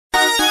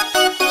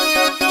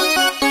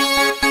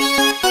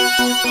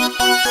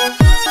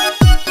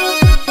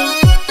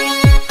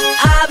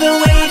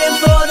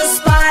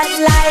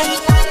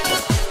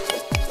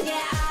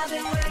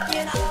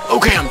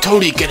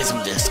totally getting some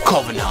of this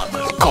copper now,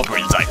 because copper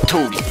is like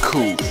totally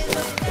cool.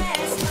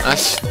 I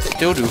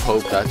still do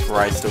hope that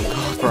rice don't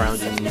go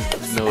around in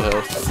no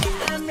hill.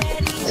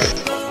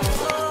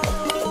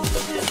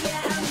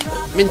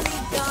 I mean,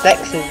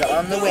 Dex is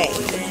on the way.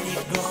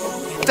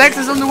 Dex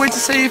is on the way to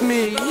save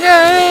me!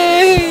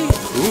 Yay!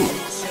 Ooh,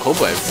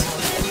 cobwebs.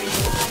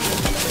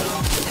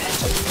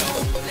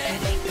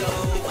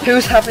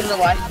 Who's having the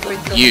life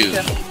with You.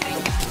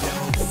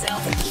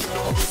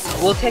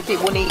 We'll take it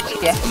one each,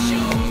 yeah?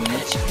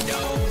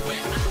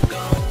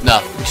 No.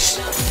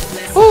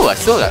 Ooh, I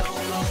saw that.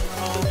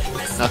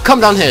 Now come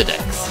down here,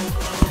 Dex.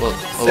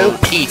 We'll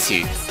eat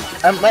you.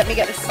 Let me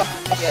get this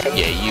copper.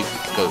 Yeah, you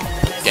go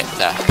get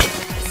that.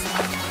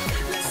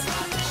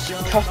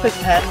 Copper's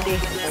handy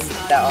when you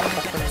get that off.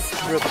 I can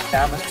rub it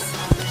down.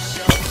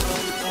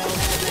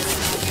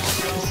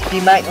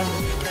 You might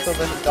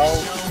uncover the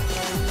gold.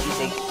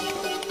 Easy.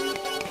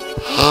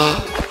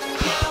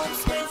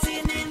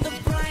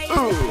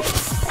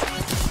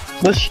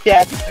 We'll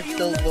share, but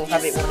still we'll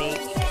have it one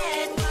each.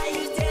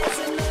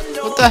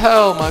 What the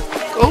hell, my...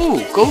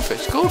 Oh,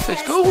 goldfish,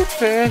 goldfish,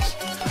 goldfish!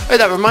 Hey,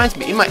 that reminds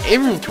me, in my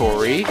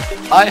inventory,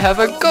 I have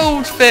a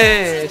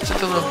goldfish! I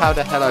don't know how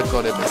the hell I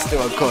got it, but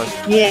still I got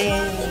it. Yay!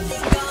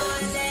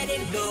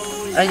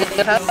 And you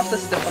can have the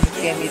stuff on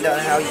the game, you don't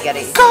know how you get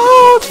it.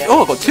 Gold!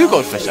 Oh, I got 2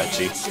 goldfish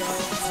actually.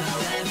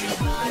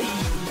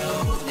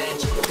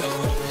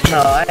 No,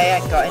 I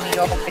ain't got any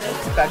goldfish.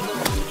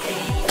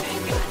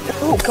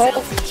 Oh,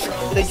 gold!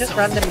 They just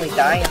randomly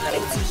die and then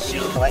it's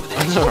like...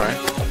 I know, right?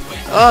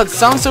 Oh, it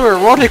sounds so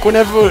erotic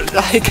whenever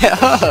I get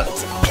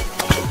hurt.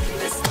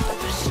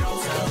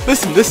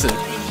 Listen, listen.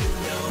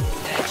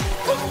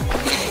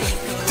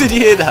 Did you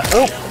hear that?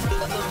 Oh!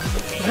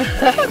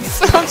 It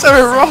sounds so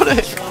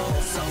erotic.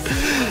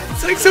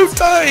 It's like so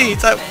tight.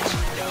 It's like,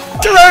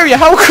 Terraria,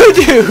 how could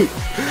you?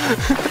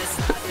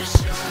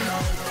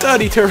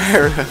 Dirty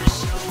Terraria.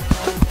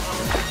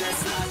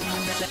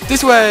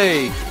 This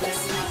way.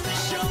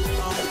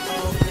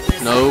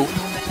 No.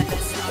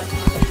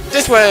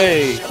 This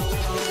way.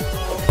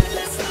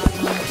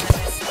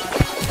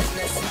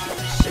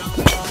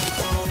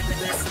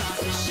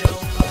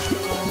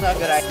 Not a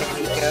good idea,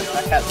 Nico.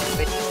 I can't do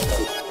it.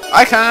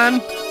 I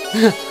can.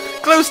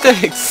 Glow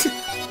sticks.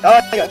 Oh,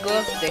 I got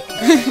glow stick.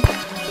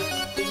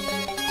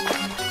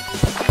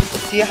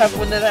 Do you have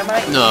one of them,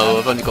 mate? No,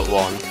 I've only got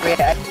one. Great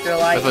extra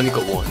light. I've only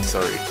got one.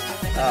 Sorry.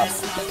 Oh.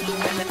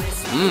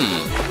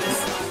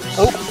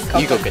 Oh, copper.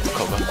 you go get the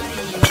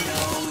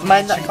copper.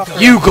 Mind that copper.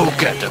 You go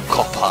get the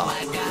copper.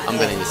 I'm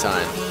getting the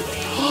sign.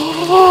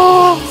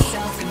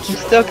 You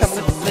still come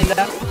with me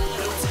now.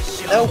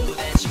 No.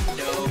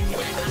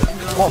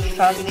 What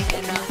found Nico?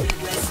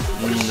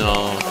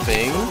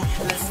 Nothing.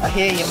 I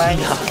hear you, man.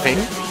 Nothing.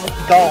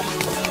 Gold.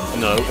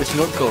 No, it's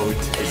not gold.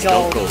 It's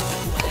Gold. not gold.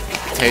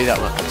 I tell you that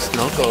much. It's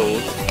not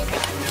gold.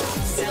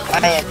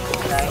 Iron.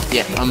 Right.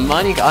 Yeah, I'm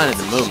mining iron at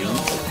the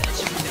moment.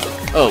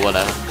 Oh,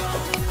 whatever.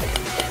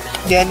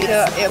 Yeah,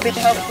 Nico, it'll be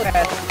helpful to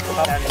have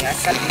I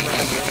can't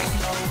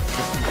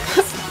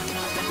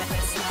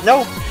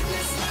No!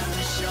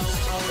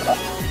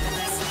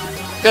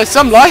 There's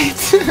some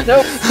light!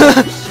 No!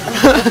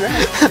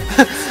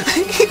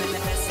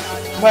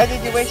 Why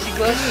did you waste your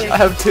glow stick?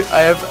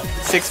 I have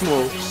 6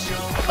 more.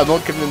 I'm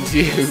not giving them to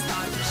you.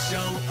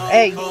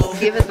 Hey,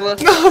 give us glow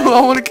stick. No,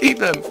 I want to keep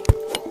them.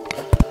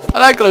 I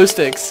like glow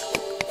sticks.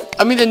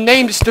 I mean, the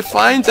name just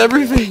defines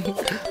everything.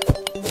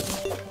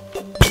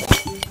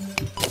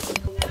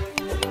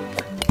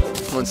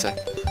 One sec.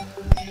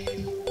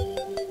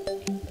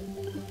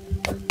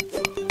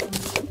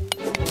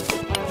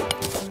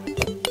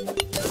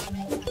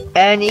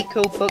 Any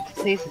cool books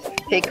this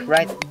pick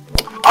right.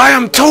 I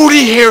am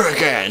totally here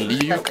again!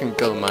 You can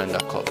go mine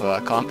that copper, I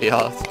can't be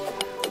asked.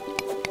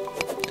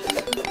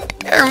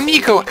 Oh,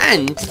 Nico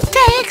and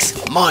Dex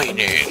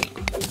mining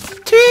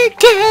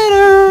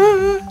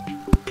together!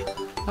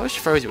 I wish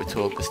Frozy would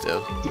talk, but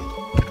still.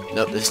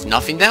 Nope, there's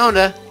nothing down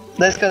there.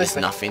 Let's go There's this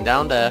way. nothing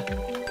down there.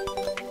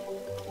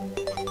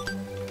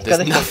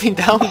 There's nothing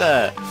down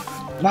there.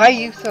 Why are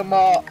you so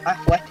more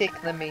athletic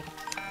than me?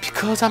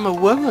 Because I'm a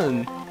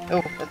woman.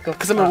 Oh, let's go.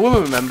 Because I'm a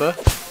woman, remember?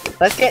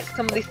 Let's get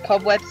some of these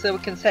cobwebs so we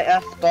can set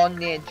our spawn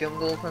near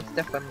jungles and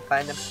stuff when we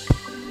find them.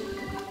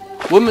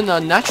 Women are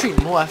naturally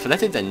more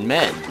athletic than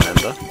men,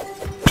 remember?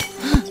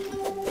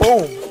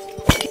 Boom!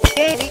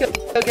 Yeah, Nico,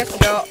 go get the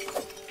shot.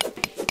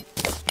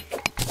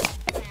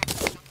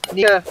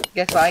 Nico,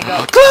 guess what I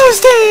got? Glow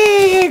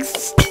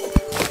sticks!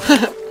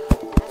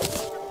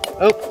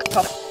 Oh,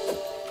 top.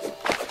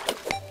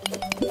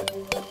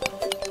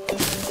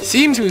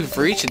 Seems we've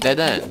reached a dead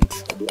end.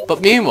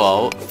 But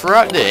meanwhile,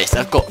 throughout this,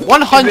 I've got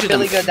 100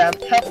 really go down.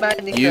 Help man,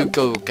 Nico. You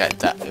go get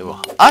that.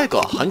 I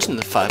got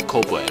 105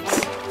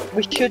 cobwebs.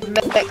 We should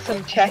make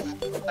some chests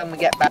when we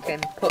get back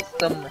and put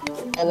some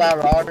all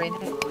our ore in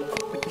it.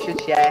 We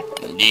should share.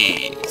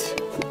 Neat.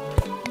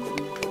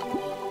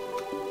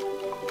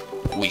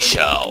 We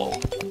shall.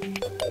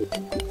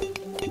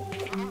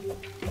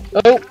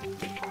 Oh!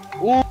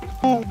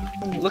 Ooh,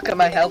 look at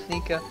my health,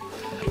 Nico.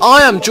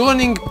 I am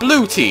joining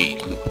blue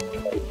team.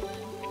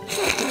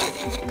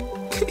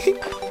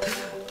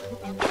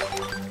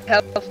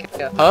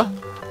 Healthcare. Huh?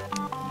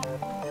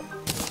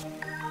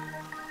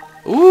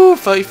 Ooh,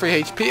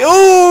 33 HP.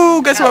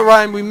 Ooh, guess what,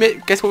 Ryan?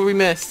 Guess what we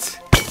missed?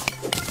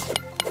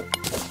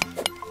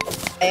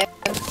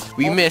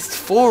 We missed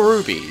 4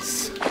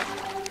 rubies.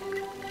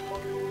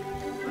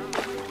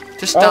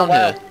 Just down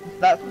here.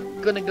 That's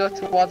gonna go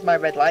towards my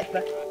red light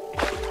there.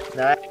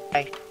 Nice.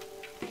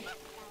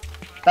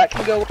 That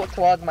can go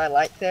towards my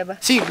lightsaber.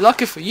 See,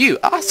 lucky for you,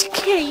 our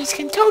securities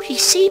can totally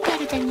see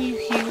better than you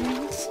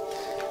humans.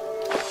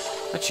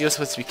 Actually, you're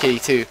supposed to be kitty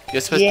too.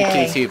 You're supposed to be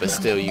kitty too, but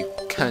still, you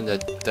kinda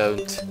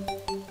don't.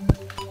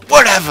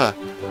 Whatever!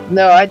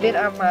 No, I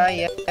didn't have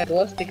my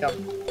glow stick on.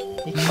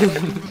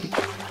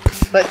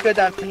 Let's go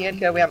down here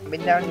because we haven't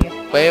been down here.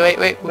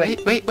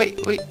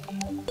 Wait.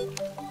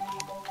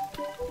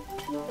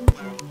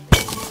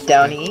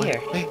 Down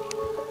here.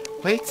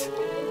 Wait.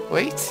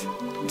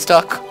 I'm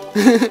stuck.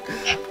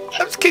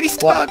 I'm kitty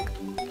stuck. What?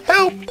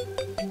 Help!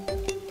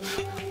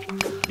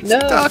 No.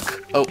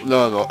 Stuck. Oh,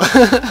 no.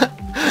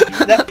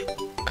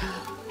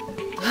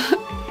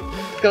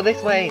 Go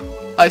this way.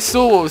 I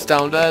saw what was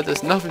down there.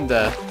 There's nothing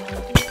there.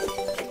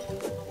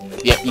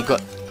 Yep, you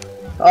got.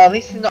 Oh,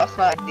 this is not a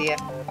smart idea.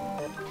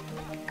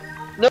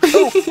 No!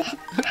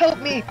 Help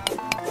me!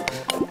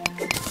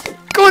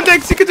 Go on,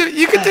 Dex. You can do it.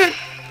 You can do it.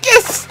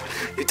 Yes!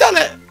 You done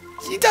it.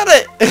 You done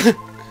it.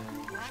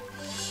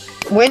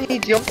 When you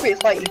jump,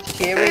 it's like you're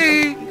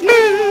cheering.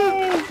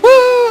 Yeah.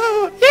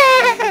 Woo!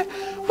 Yeah!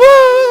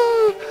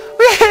 Woo!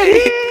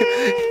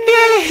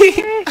 Yay!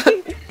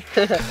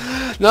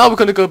 Now we're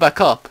gonna go back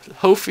up.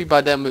 Hopefully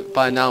by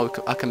now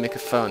I can make a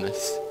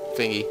furnace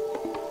thingy.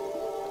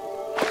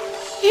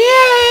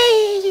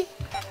 Yay!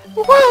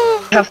 Woo!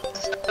 Have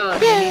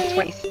stone. You need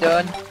 20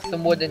 stone,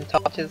 some wooden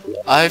torches.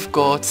 I've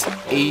got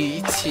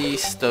 80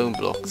 stone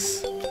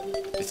blocks.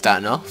 Is that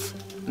enough?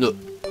 Look,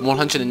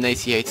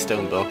 188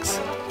 stone blocks.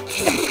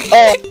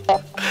 Oh!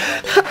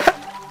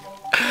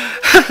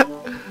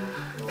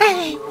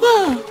 Hey,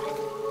 whoa!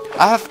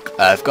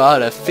 I've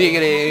got a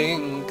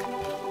feeling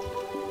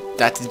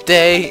that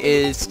today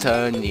is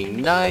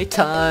turning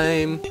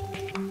nighttime.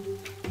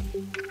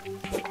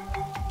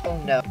 Oh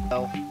no.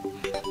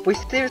 We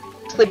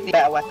seriously need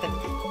that weapon.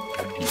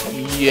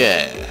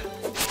 Yeah.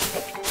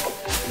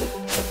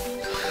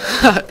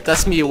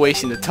 That's me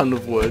wasting a ton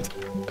of wood.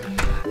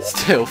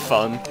 Still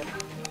fun.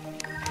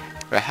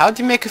 Right, how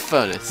do you make a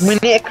furnace? We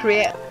need to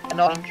create an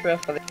intro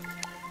for this.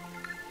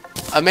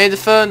 I made the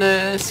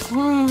furnace!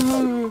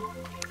 Woo!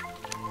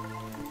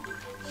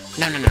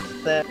 No.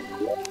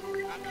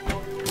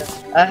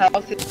 Our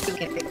house is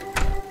looking.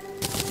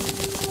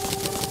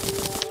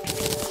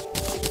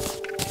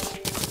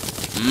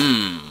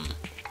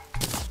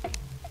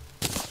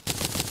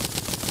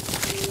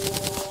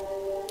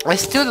 I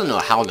still don't know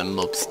how the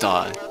mobs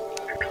die.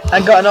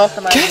 I got an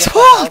awesome idea. Guess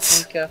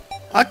what?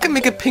 I can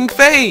make a pink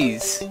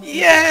vase!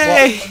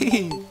 Yay!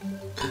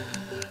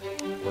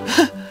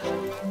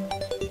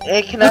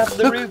 Hey, can I have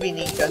the ruby,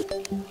 Nico?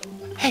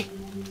 Hey,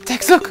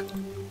 Dex, look!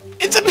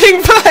 It's a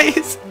pink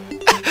vase!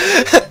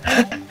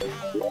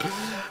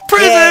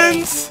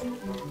 Presents!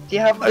 Do you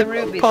have the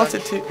rubies? Pass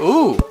it to.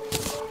 Ooh!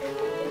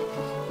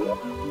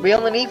 We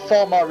only need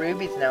 4 more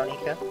rubies now,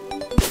 Nico.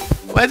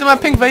 Where did my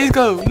pink vase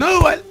go?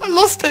 No, I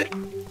lost it!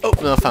 Oh,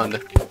 no, I found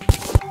it.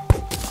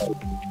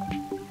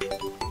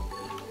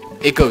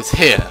 It goes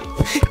here.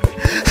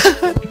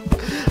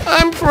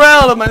 I'm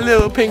proud of my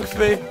little pink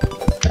vase.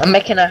 I'm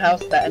making a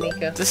house better,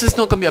 Nico. This is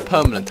not gonna be a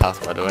permanent house,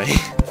 by the way.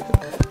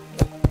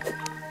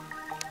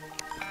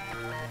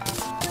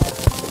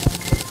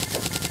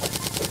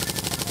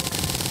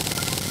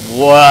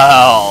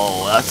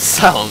 Wow, that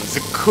sounds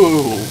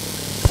cool.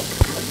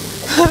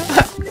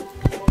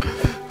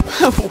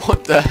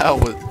 What the hell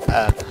was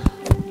that?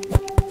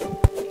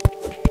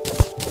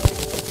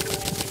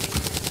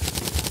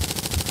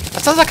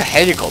 That sounds like a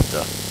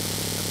helicopter.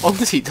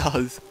 Honestly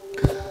does.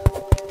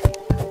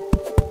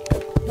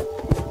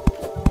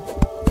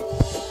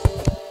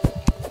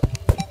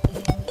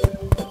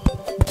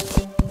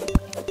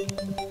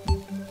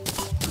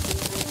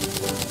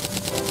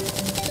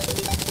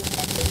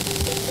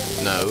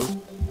 No.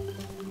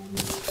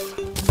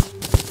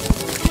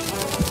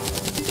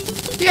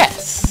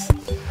 Yes!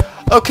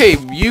 Okay,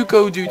 you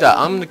go do that.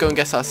 I'm gonna go and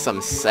get us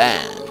some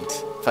sand.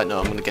 In fact, no,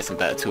 I'm gonna get some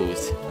better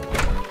tools.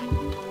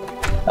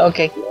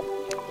 Okay.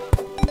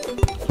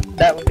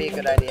 That would be a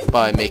good idea.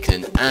 By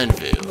making an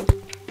anvil.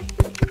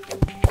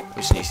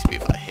 Which needs to be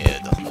right here,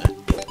 doesn't it?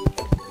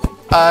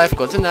 I've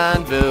got an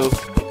anvil.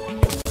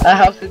 Our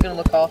house is gonna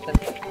look awesome.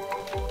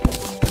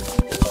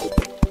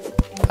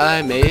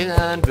 I made an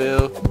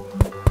anvil.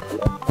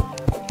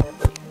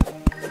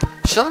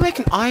 Shall I make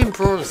an iron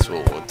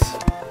broadsword?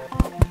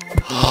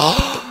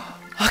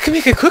 I can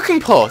make a cooking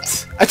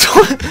pot! I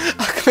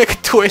can make a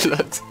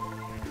toilet!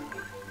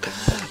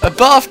 A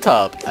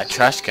bathtub! A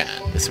trash can.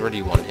 There's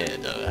already one here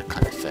though, that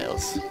kind of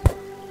fails.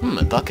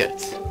 A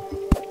bucket.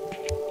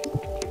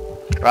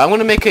 Right, I'm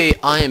gonna make a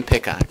iron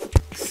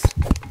pickaxe.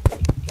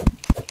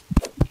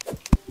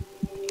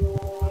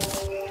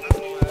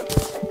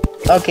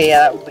 Okay, yeah,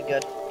 that would be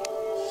good.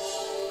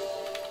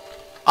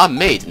 I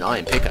made an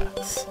iron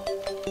pickaxe.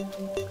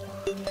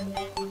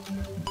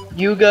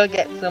 You go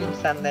get some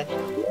sand then.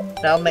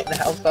 And I'll make the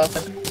house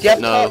open. Do you have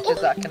No.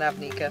 torches that I can have,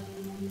 Nika?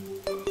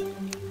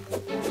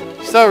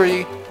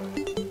 Sorry.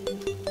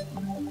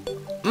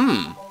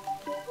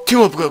 Two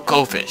more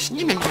goldfish.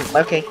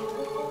 Okay.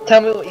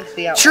 Tell me what you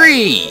see out there.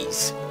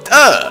 Trees!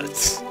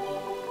 Dirt!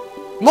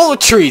 More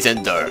trees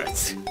and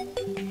dirt!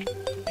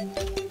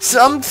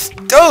 Some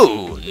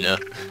stone!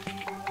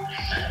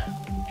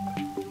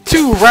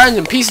 Two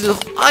random pieces of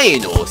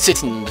iron ore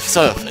sitting on the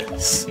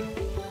surface.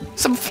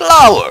 Some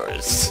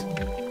flowers!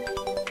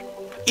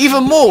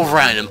 Even more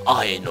random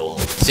iron ore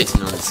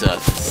sitting on the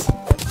surface.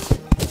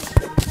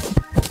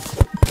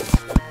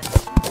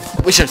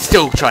 Which I'm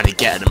still trying to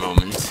get at the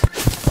moment.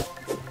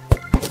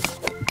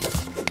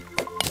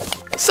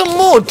 Some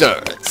more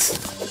dirt!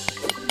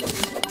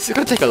 This is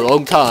gonna take a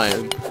long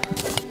time.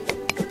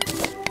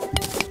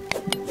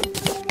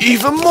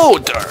 Even more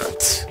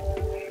dirt!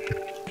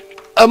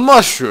 A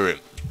mushroom!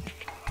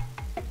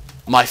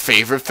 My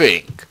favorite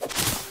thing.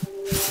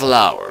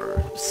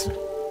 Flowers.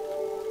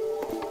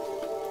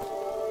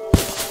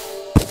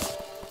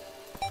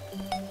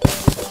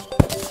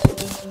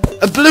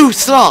 A blue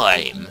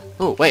slime!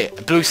 Oh wait,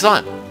 a blue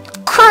slime.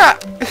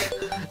 Crap!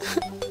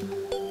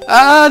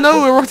 Ah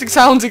no, erotic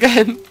sounds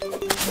again!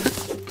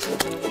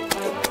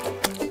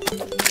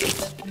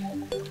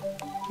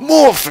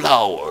 More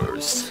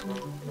flowers!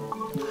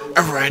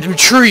 A random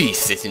tree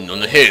sitting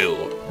on a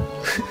hill.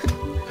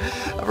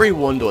 I really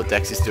wonder what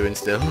Dex is doing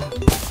still.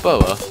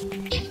 Boa.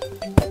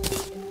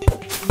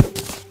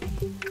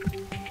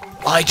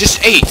 I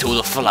just ate all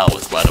the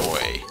flowers, by the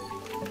way.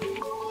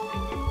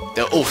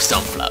 They're all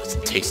sunflowers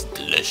and taste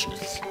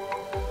delicious.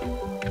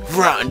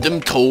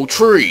 Random tall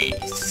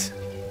trees.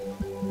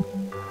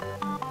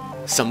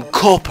 Some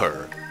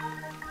copper.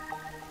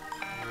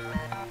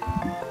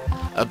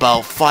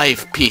 About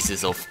 5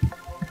 pieces of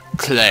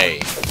clay.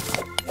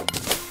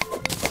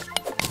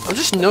 I've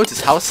just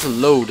noticed how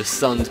slow the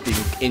sun's being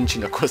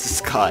inching across the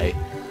sky.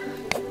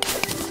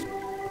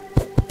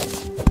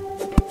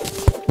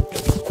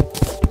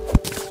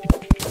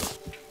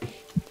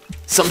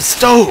 Some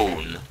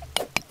stone!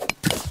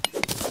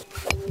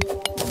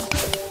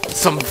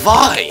 Some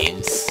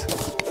vines!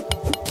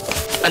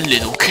 A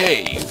little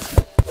cave!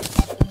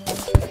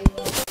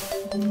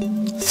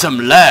 Some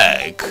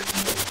lag!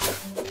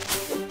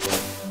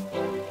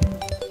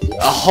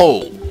 A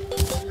hole!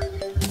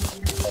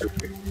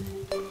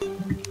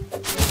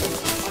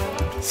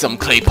 Some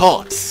clay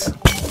pots!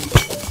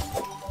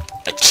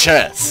 A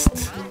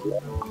chest!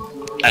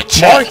 A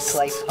chest!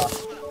 Clay pot.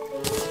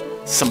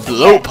 Some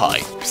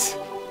blowpipes!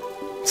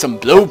 Some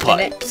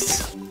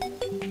blowpipes!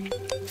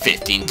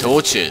 15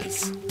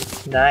 torches!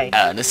 Nice.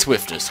 And a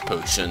swiftness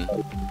potion.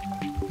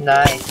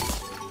 Nice.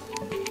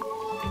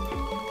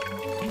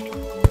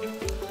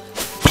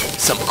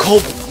 Some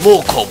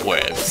more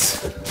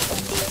cobwebs!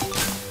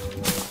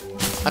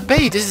 I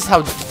bet you this is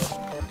how...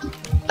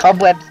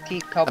 Cobwebs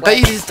keep I cobwebs.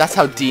 bet you that's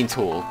how Dean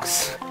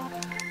talks.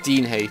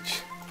 Dean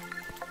H.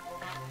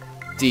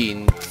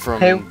 Dean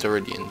from Who?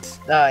 Doridians.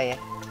 Oh yeah.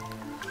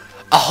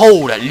 A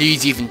hole that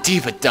leads even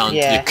deeper down to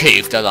Yeah. the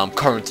cave that I'm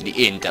currently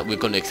in that we're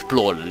gonna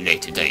explore at a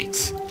later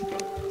date.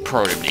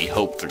 Probably,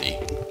 hopefully.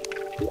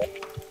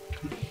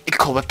 It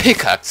caught a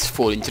pickaxe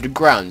falling to the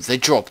ground as I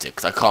dropped it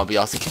because I can't be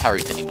asked to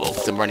carry it anymore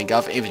because I'm running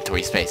out of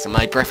inventory space and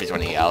my breath is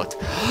running out.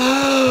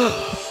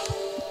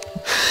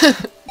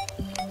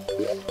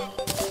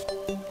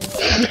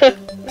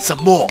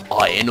 Some more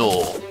iron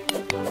ore.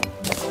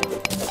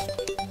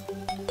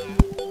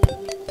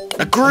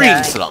 A green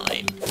Nice.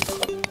 slime.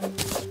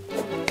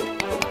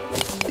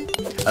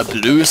 A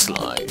blue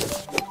slime.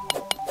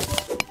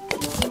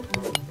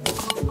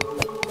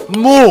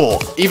 More!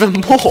 Even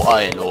more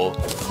iron ore.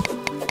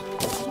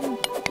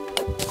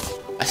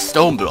 A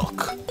stone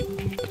block,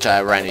 which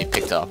I randomly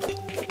picked up.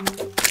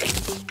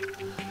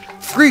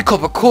 3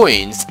 copper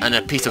coins and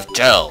a piece of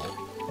gel.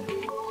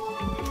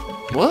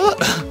 What?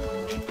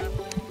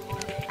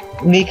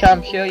 Nika,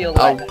 I'm sure you'll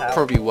I'll like the house.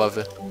 probably love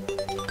it.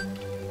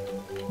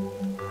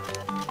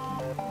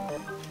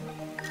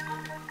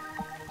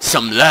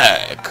 Some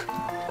lag.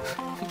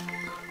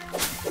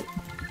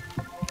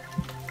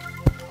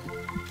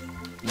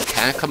 You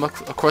can't come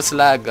across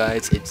lag,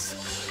 guys. It's...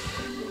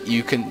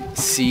 You can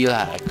see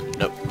lag.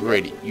 No,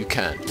 really, you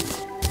can.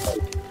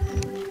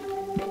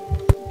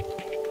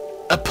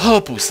 A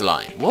purple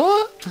slime.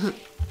 What?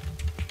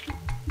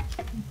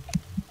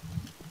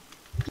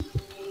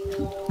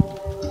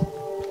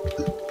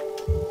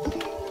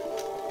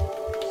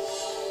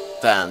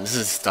 Damn, this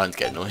is starting to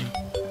get annoying.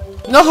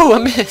 No, I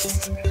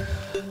missed!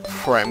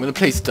 Right, I'm gonna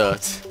place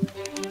dirt.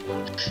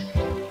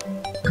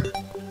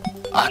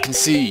 I can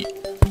see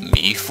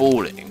me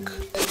falling.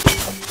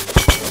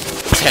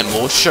 10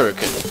 more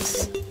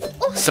shurikens.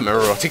 Some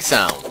erotic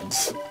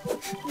sounds.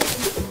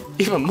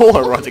 Even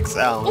more erotic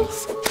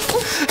sounds.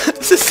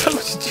 This is so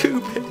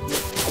stupid.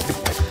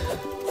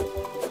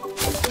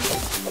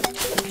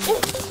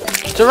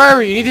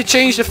 Terraria, you need to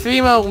change the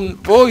female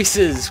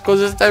voices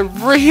because they're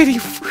really,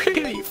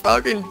 really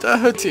fucking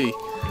dirty.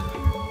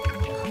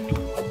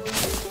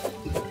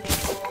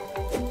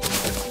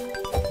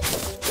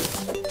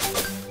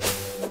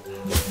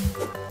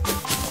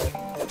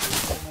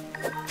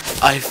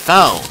 I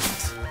found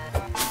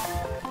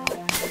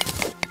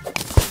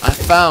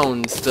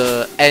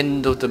the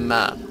end of the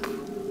map.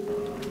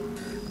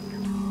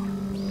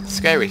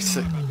 Scary.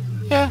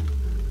 Yeah.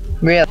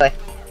 Really?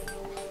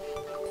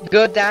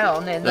 Go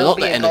down and No, there'll not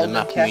be the a end of the golden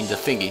map, you chest. mean the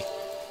thingy.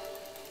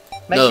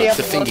 Make No, sure you have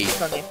the a thingy.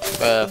 golden on you.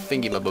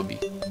 Thingy my bubby.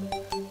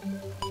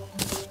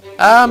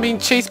 I'm being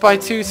chased by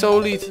 2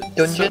 soul eaters.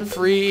 Dungeon?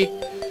 3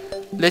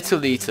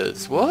 little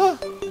eaters.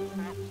 What?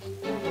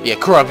 Yeah,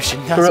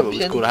 corruption. That's what it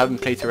was called. I haven't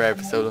played Terraria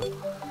for so long.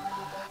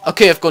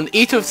 Okay, I've got an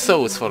eater of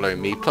souls following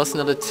me, plus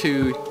another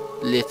 2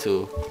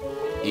 little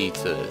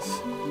eaters.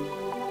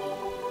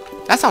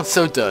 That sounds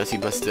so dirty,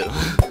 but still.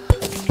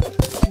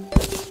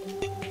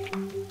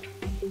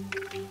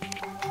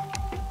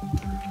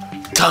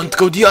 Time to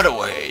go the other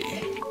way.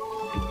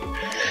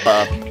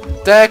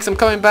 Dex, I'm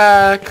coming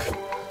back.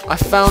 I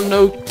found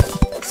no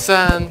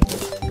sand.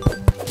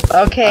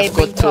 Okay, I've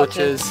got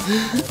torches.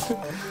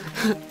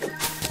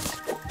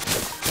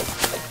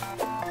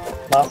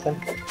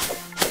 Nothing.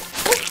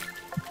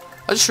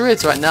 I just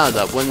realized right now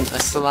that when a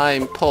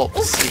slime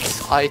pops,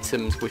 its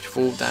items which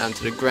fall down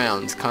to the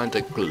ground kind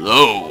of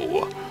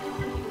glow.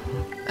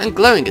 And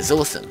glowing is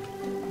awesome.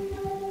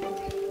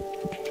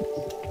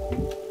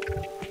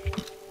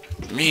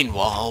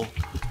 Meanwhile,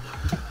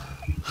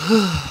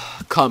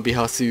 can't be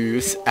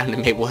Hasu's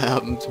anime what I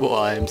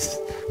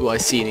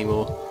see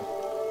anymore.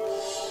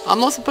 I'm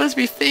not supposed to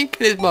be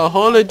thinking it's my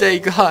holiday,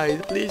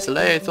 guys. Please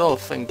lay it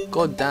off. And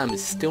goddamn,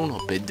 it's still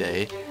not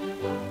midday.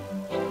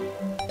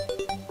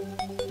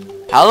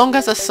 How long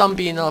has the sun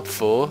been up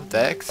for,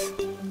 Dex?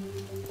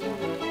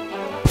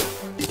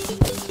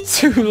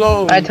 Too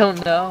long. I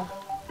don't know.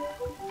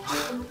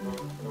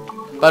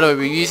 By the way,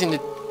 we're using the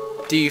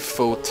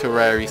default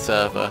Terraria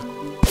server,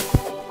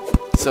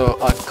 so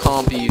I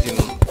can't be using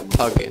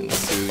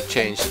plugins to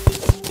change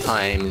the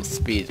time and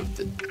speed of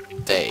the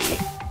day.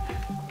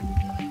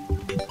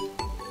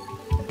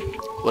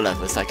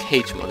 Whatever, it's like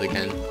HMod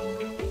again.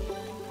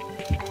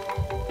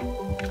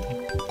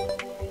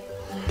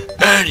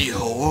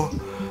 Anyhow,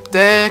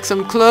 Dex,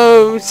 I'm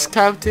close,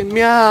 Captain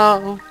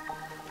Meow.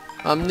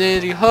 I'm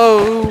nearly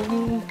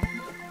home.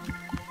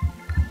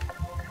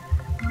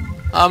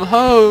 I'm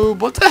home.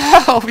 What the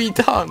hell have we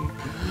done?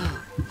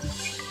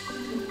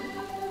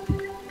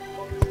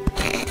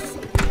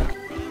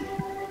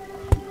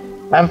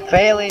 I'm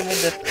failing in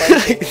this I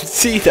place. can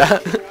see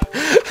that.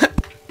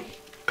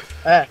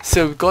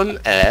 So we've got an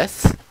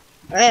S.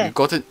 We've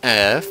got an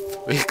F.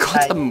 We've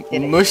got a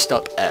mushed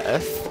up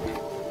F.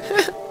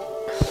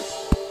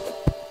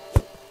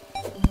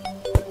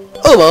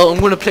 Oh well, I'm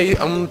gonna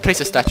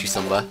place a statue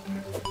somewhere.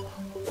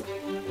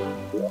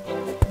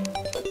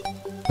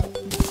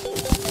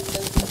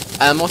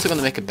 And I'm also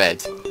gonna make a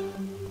bed.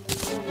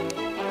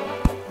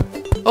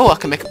 Oh, I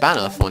can make a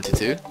banner if I wanted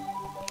to.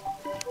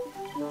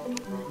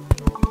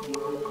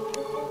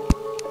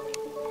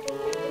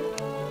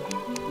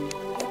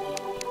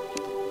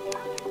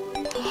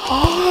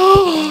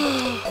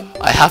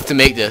 I have to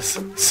make this.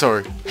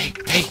 Sorry.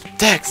 Hey,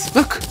 Dex,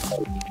 look!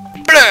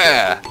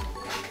 Blah!